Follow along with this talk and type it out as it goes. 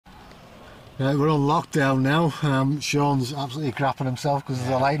We're on lockdown now. Sean's absolutely crapping himself because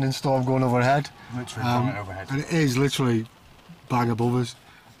there's a lightning storm going overhead. Literally going overhead. And it is literally bang above us.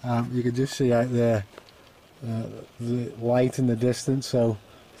 You can just see out there the light in the distance, so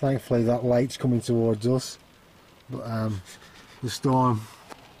thankfully that light's coming towards us. But the storm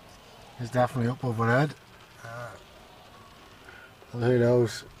is definitely up overhead. And who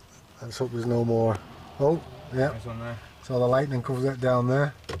knows? Let's hope there's no more. Oh, yeah. There's one there. So the lightning comes out down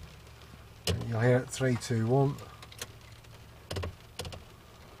there. And you'll hear it 3, 2, 1.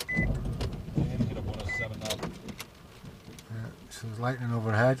 Hit up 107 now. Yeah, so there's lightning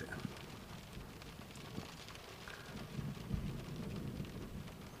overhead.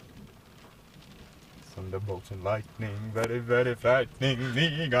 Thunderbolts and lightning, very, very frightening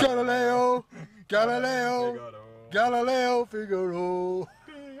me. Galileo! Galileo! Galileo Figaro!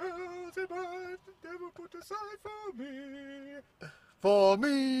 Beelzebub, the devil put aside for me. For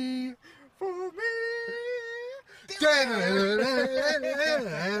me! For me.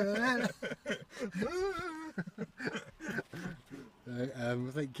 I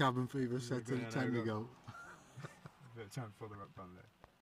think cabin fever set to the time to go. Bit of time for the rock band there.